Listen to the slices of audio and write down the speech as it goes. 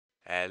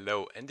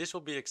Hello, and this will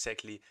be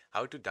exactly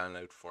how to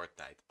download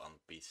Fortnite on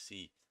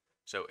PC.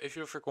 So if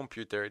you have a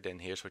computer, then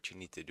here's what you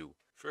need to do.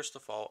 First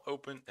of all,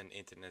 open an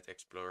Internet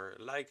Explorer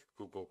like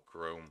Google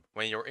Chrome.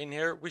 When you're in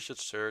here, we should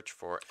search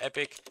for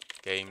Epic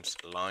Games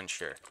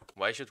Launcher.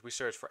 Why should we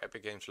search for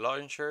Epic Games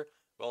Launcher?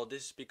 Well,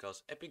 this is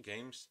because Epic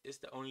Games is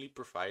the only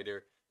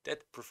provider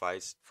that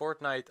provides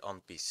Fortnite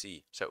on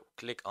PC. So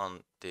click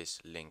on this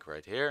link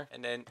right here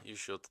and then you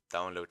should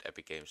download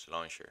Epic Games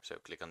Launcher. So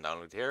click on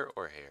download here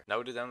or here.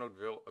 Now the download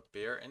will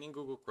appear and in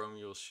Google Chrome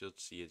you should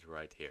see it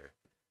right here.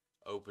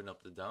 Open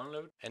up the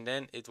download and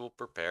then it will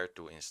prepare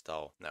to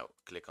install. Now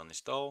click on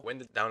install. When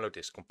the download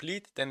is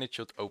complete, then it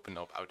should open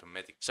up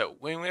automatically. So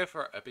when we have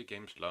our Epic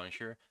Games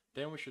Launcher,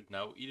 then we should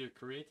now either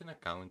create an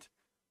account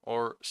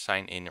or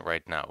sign in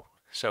right now.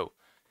 So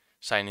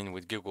sign in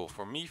with Google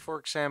for me, for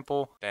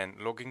example, then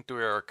log into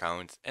your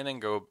account and then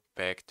go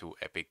back to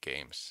Epic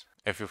Games.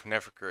 If you've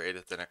never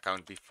created an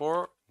account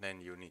before, then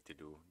you need to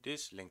do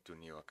this, link to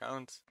new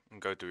account, and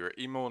go to your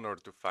email in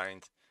order to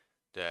find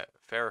the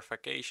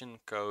verification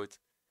code,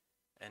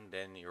 and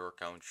then your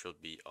account should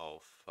be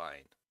all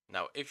fine.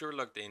 Now, if you're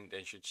logged in,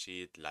 then you should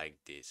see it like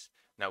this.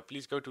 Now,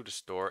 please go to the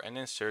store and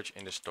then search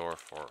in the store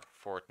for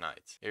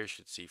Fortnite. Here you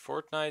should see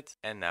Fortnite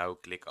and now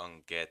click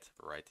on get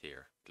right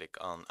here. Click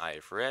on I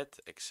have read,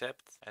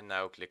 accept, and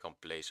now click on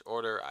place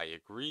order, I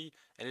agree,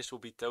 and this will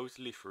be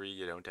totally free,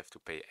 you don't have to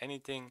pay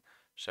anything.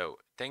 So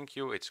thank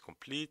you, it's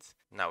complete.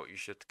 Now you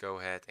should go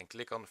ahead and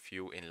click on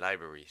view in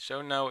library.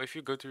 So now if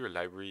you go to your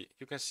library,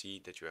 you can see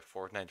that you have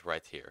Fortnite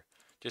right here.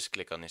 Just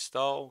click on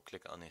install,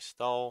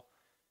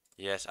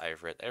 yes, I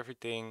have read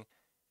everything.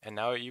 And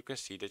now you can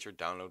see that your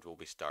download will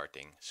be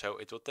starting. So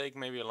it will take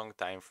maybe a long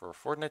time for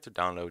Fortnite to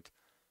download,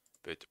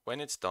 but when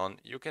it's done,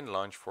 you can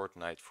launch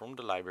Fortnite from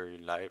the library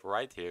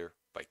right here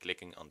by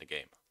clicking on the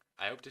game.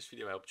 I hope this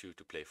video helped you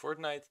to play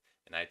Fortnite,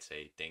 and I'd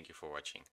say thank you for watching.